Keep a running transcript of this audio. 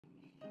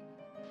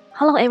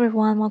Hello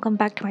everyone, welcome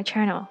back to my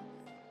channel.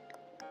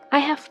 I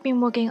have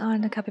been working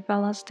on the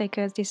Capybara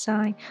stickers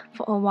design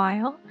for a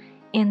while,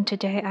 and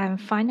today I'm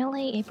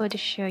finally able to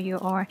show you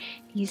all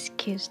these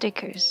cute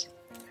stickers.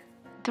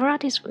 Throughout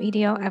this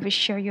video, I will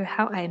show you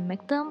how I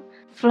make them,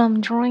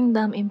 from drawing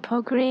them in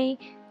Procreate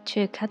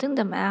to cutting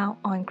them out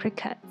on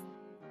Cricut.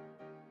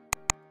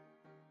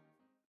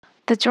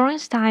 The drawing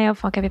style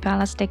for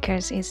Capybara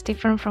stickers is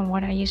different from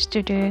what I used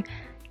to do.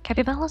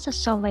 Capybaras are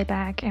so laid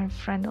back and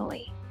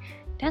friendly.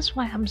 That's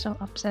why I'm so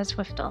obsessed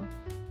with them.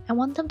 I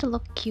want them to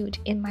look cute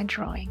in my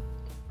drawing.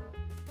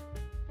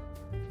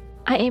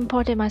 I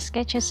imported my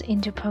sketches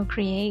into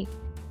Procreate,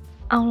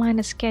 outline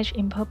the sketch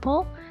in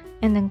purple,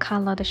 and then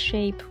color the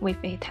shape with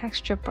a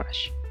texture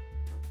brush.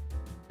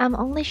 I'm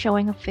only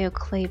showing a few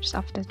clips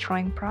of the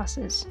drawing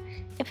process.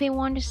 If you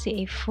want to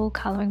see a full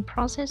coloring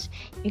process,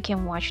 you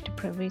can watch the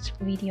previous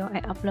video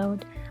I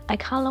upload. I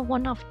color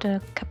one of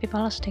the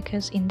Capybara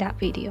stickers in that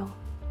video.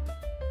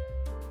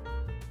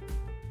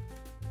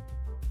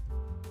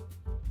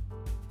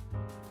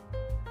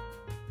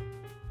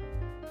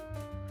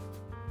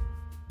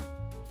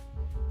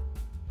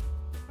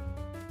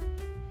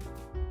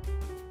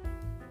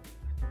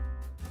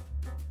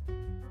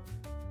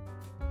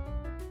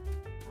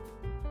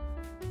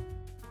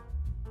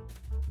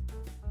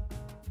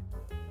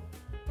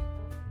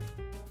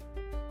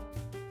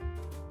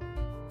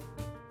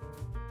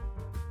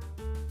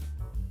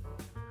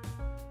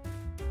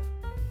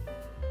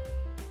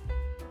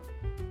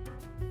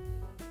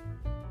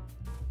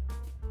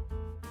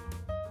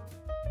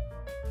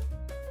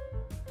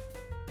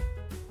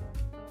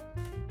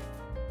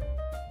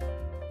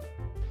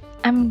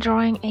 I'm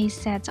drawing a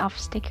set of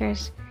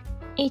stickers.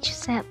 Each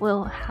set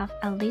will have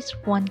at least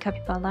one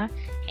capybara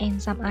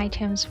and some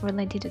items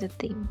related to the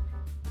theme.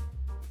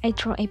 I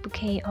draw a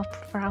bouquet of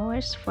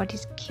flowers for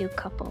this cute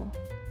couple.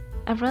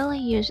 I rarely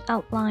use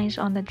outlines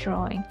on the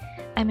drawing.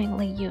 I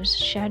mainly use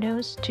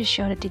shadows to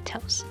show the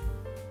details.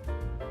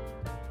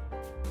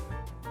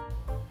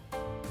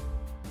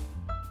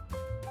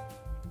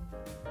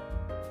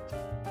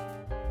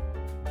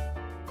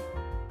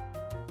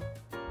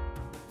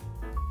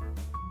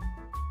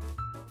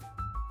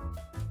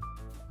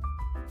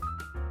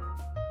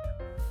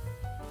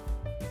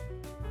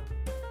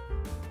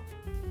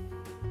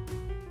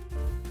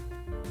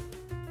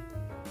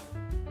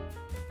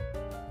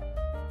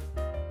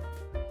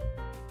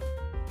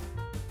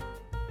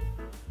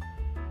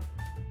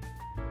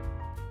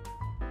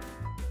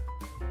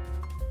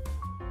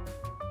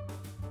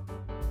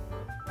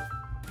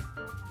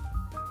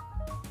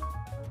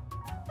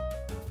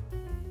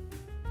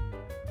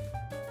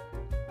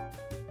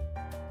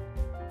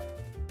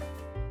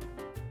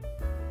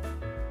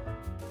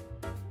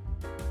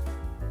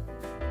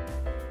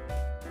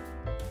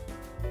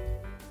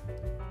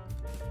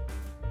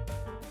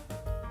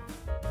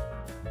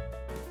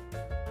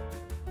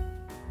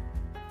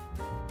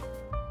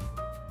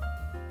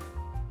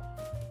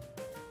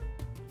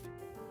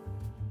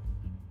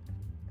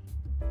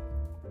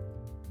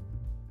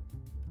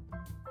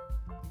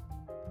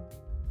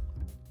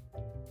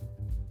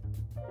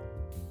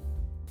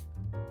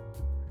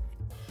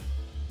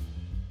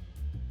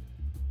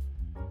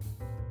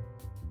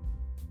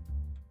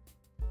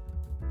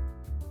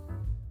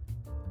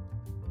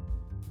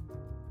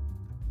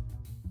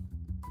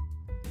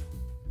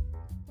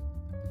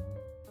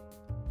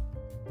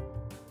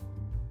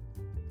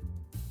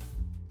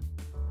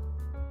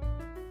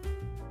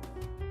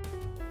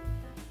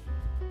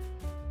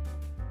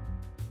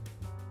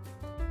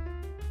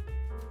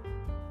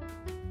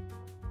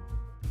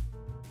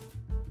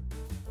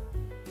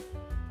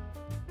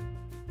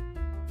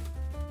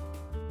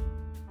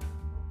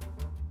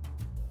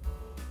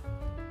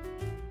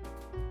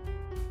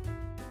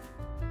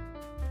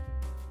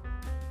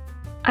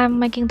 I'm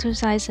making two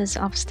sizes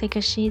of sticker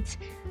sheets.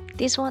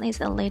 This one is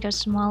a little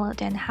smaller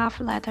than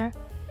half letter.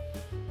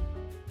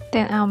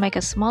 Then I'll make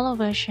a smaller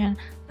version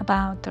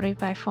about 3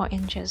 by 4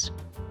 inches.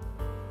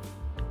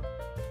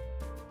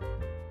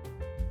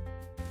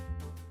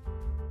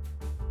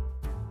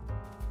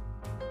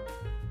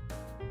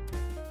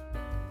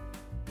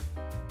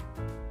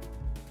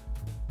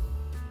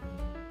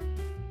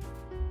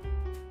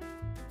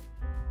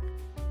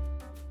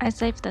 I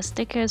saved the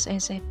stickers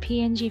as a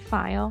PNG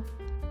file.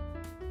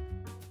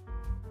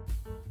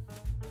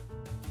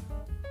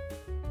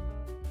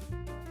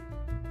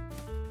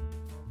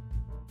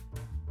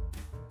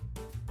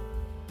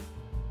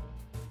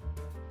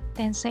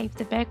 Then save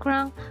the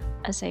background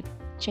as a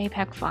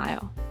JPEG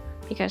file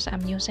because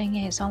I'm using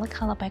a solid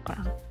color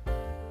background.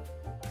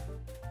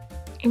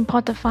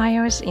 Import the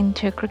files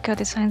into Cricut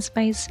Design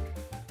Space.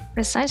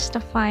 Resize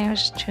the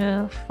files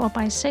to 4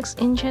 by 6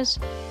 inches.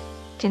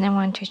 Then I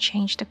want to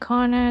change the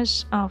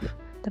corners of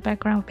the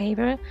background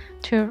paper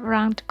to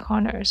round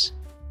corners.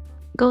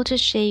 Go to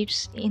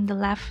Shapes in the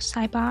left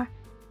sidebar.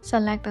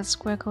 Select the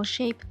square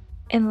shape.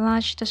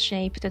 Enlarge the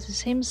shape to the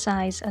same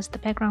size as the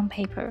background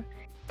paper.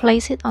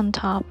 Place it on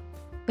top.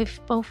 With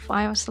both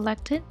files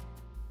selected,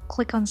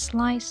 click on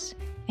Slice,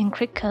 and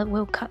Cricut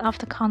will cut off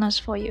the corners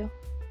for you.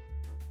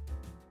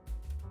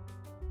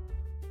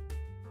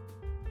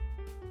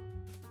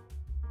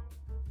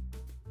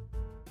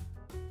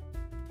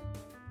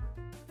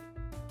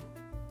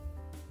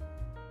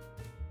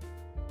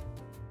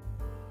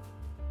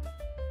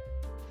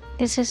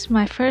 This is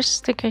my first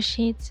sticker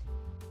sheet,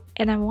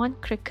 and I want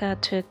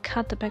Cricut to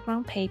cut the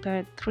background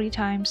paper 3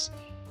 times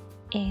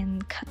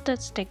and cut the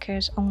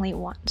stickers only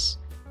once.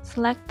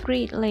 Select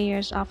 3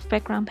 layers of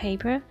background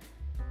paper,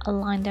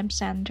 align them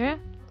center,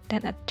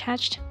 then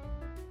attach.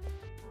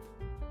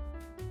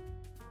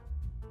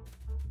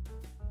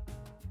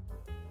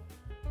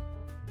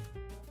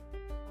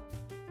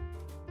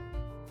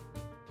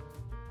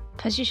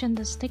 Position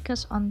the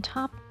stickers on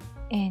top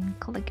and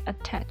click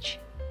attach.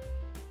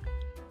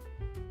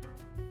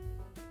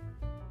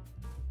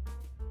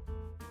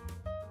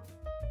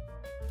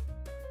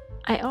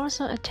 I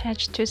also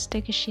attached 2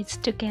 sticker sheets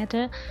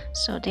together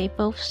so they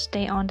both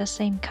stay on the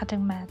same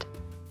cutting mat.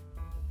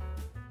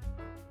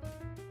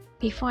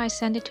 Before I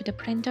send it to the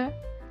printer,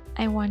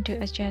 I want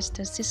to adjust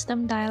the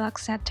system dialog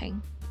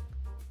setting.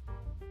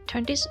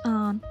 Turn this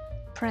on,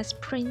 press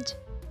print,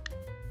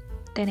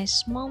 then a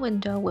small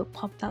window will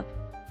pop up.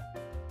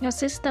 Your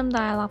system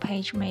dialog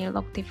page may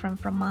look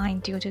different from mine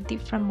due to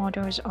different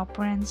models or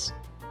brands,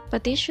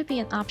 but this should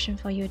be an option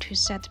for you to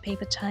set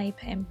paper type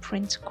and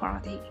print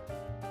quality.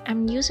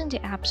 I'm using the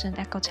Epson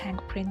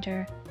EcoTank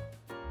printer.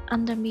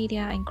 Under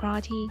Media and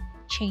Quality,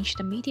 change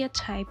the media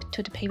type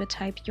to the paper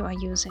type you are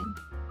using.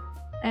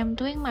 I am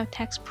doing my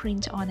text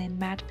print on a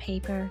matte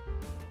paper.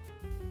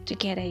 To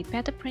get a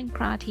better print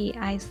quality,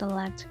 I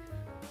select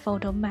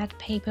Photo Matte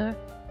Paper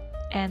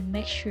and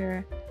make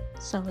sure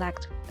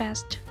select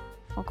Best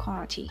for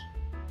quality.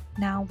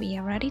 Now we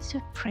are ready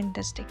to print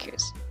the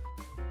stickers.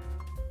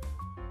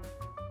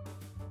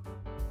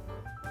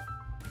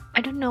 I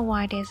don't know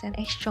why there's an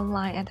extra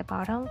line at the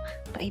bottom,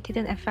 but it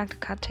didn't affect the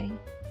cutting.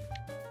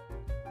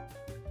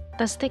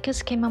 The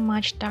stickers came out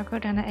much darker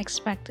than I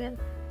expected.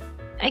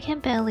 I can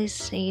barely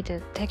see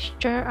the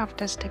texture of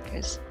the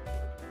stickers.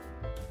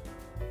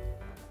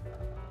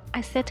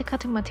 I set the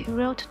cutting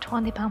material to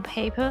 20-pound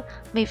paper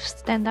with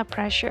standard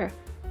pressure.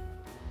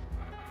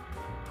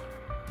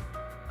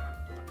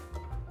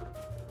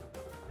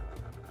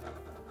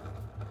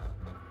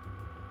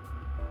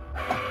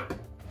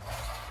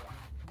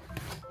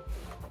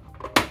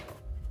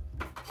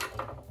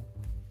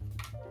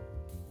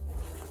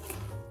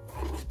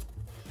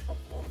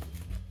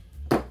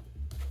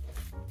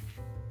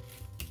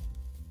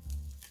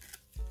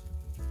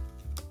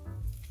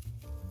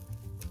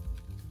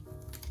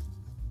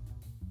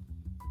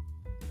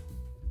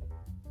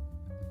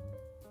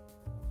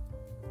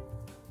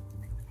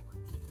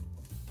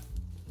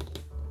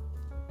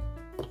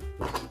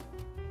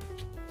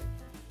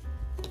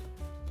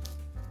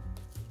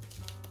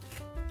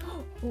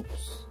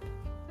 Oops.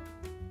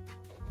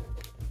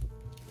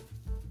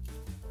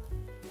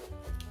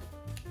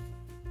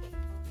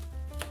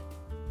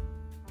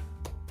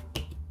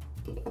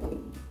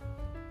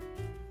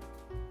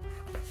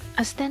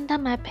 A standard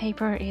matte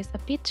paper is a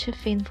bit too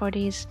thin for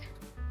this,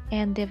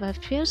 and there were a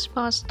few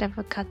spots that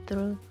were cut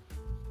through.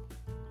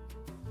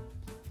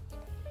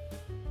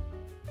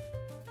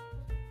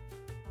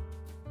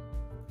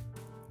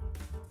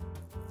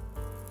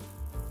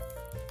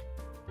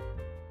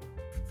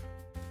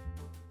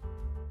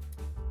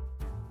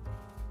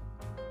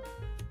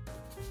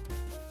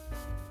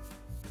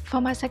 For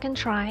my second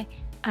try,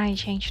 I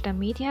changed the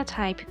media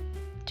type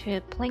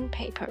to plain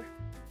paper.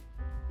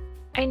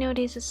 I know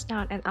this is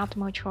not an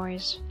optimal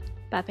choice,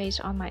 but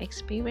based on my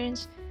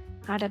experience,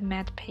 other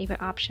matte paper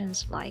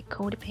options like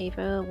coated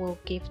paper will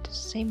give the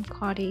same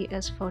quality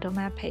as photo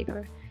matte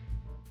paper,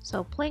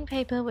 so plain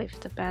paper with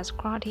the best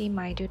quality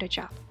might do the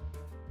job.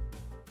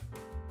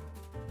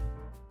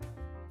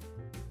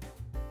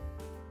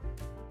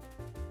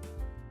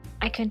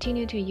 I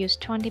continue to use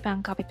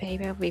 20-pound copy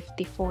paper with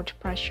default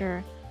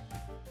pressure.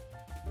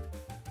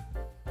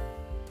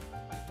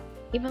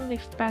 Even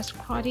with best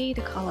quality,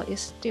 the color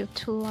is still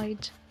too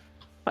light,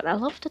 but I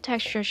love the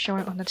texture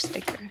showing on the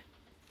sticker.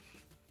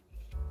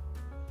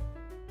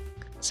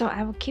 So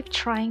I will keep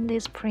trying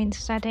this print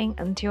setting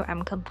until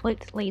I'm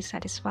completely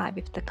satisfied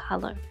with the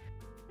color.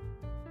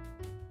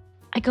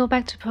 I go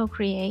back to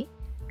Procreate,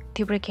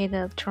 duplicate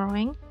the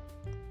drawing,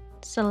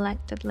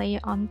 select the layer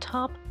on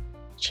top,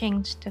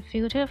 change the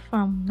filter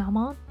from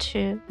normal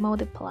to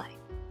multiply,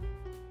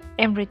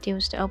 and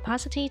reduce the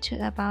opacity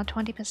to about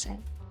 20%.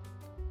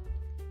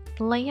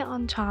 The layer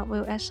on top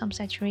will add some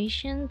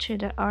saturation to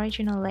the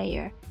original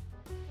layer.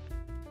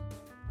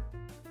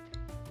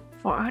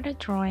 For other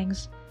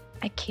drawings,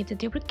 I keep the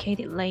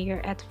duplicated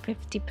layer at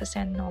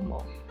 50%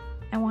 normal.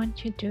 I want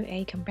to do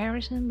a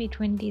comparison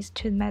between these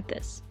two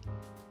methods.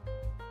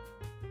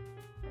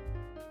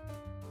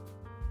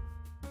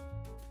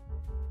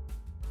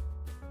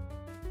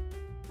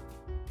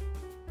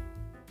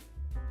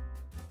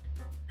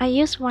 I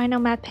used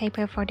vinyl matte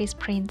paper for this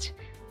print.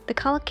 The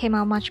color came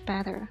out much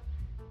better,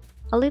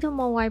 a little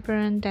more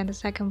vibrant than the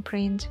second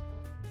print.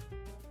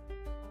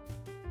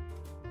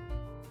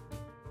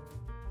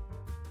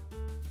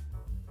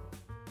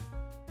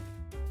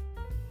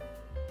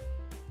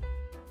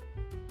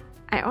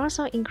 I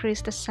also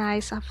increased the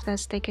size of the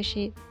sticker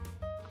sheet.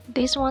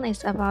 This one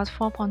is about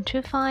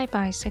 4.25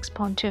 by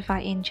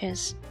 6.25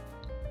 inches.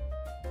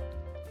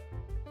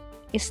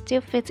 it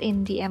still fits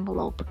in the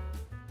envelope.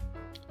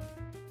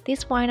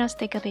 This vinyl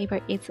sticker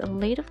paper is a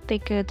little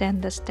thicker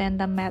than the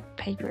standard matte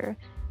paper.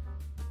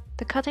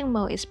 The cutting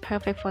mold is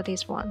perfect for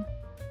this one.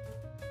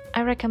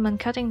 I recommend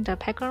cutting the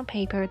background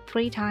paper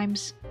 3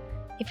 times.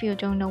 If you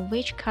don't know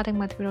which cutting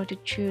material to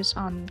choose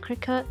on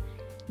Cricut,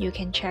 you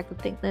can check the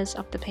thickness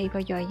of the paper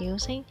you are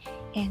using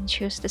and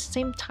choose the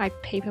same type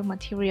paper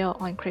material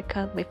on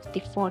Cricut with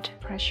default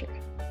pressure.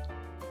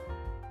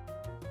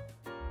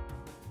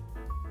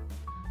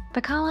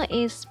 The color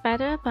is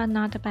better but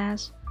not the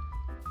best.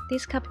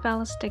 This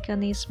capybara sticker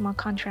needs more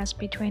contrast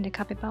between the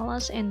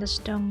capybaras and the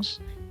stones.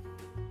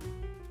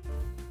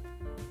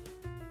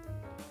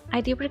 I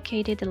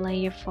duplicated the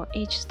layer for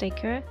each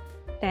sticker,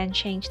 then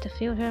changed the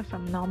filter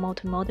from normal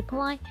to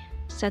multiply,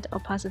 set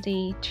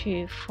opacity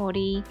to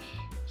 40,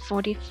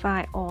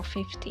 45 or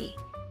 50.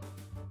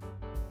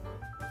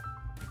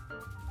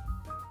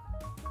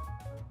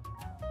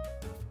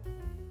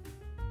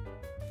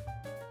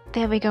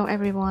 There we go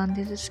everyone,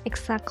 this is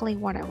exactly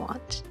what I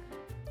want.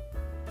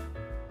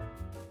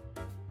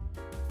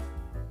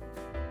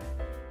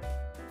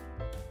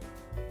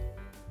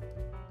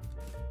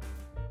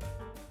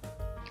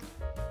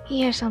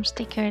 Here are some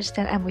stickers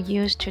that I will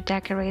use to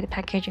decorate the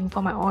packaging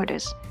for my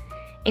orders.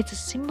 It's a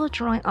simple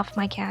drawing of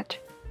my cat.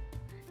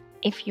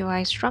 If you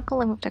are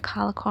struggling with the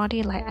color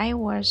quality like I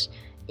was,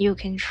 you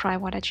can try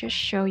what I just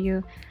showed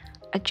you.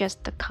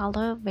 Adjust the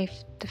color with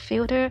the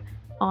filter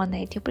on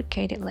a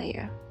duplicated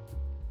layer.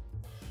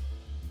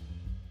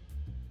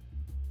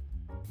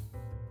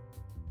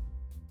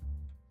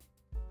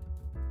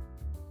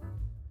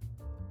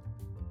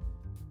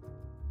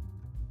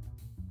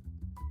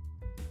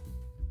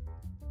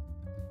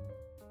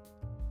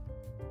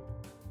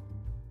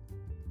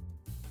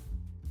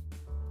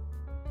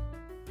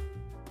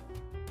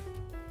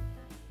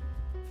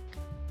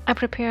 I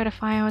prepared the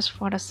files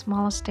for the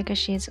smaller sticker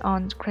sheets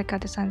on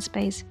Cricut Design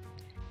Space,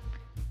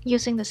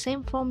 using the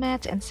same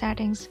format and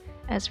settings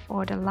as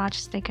for the large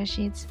sticker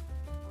sheets.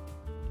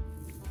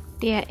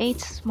 There are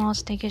 8 small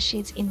sticker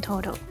sheets in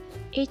total.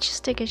 Each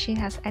sticker sheet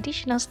has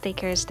additional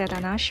stickers that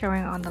are not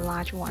showing on the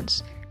large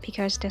ones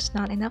because there's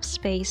not enough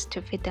space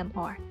to fit them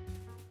all.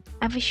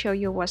 I will show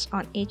you what's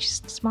on each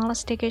smaller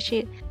sticker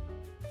sheet.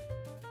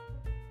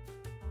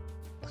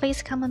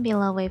 Please comment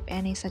below with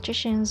any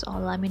suggestions or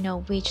let me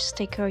know which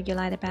sticker you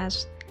like the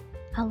best.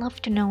 I'd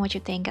love to know what you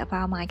think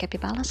about my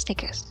capybara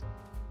stickers.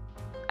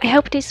 I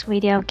hope this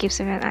video gives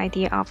you an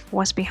idea of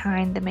what's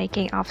behind the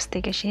making of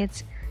sticker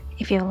sheets.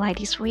 If you like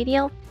this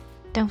video,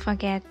 don't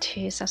forget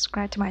to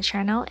subscribe to my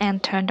channel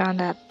and turn on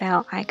the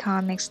bell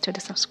icon next to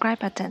the subscribe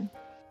button.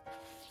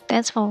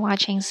 Thanks for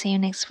watching, see you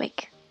next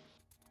week.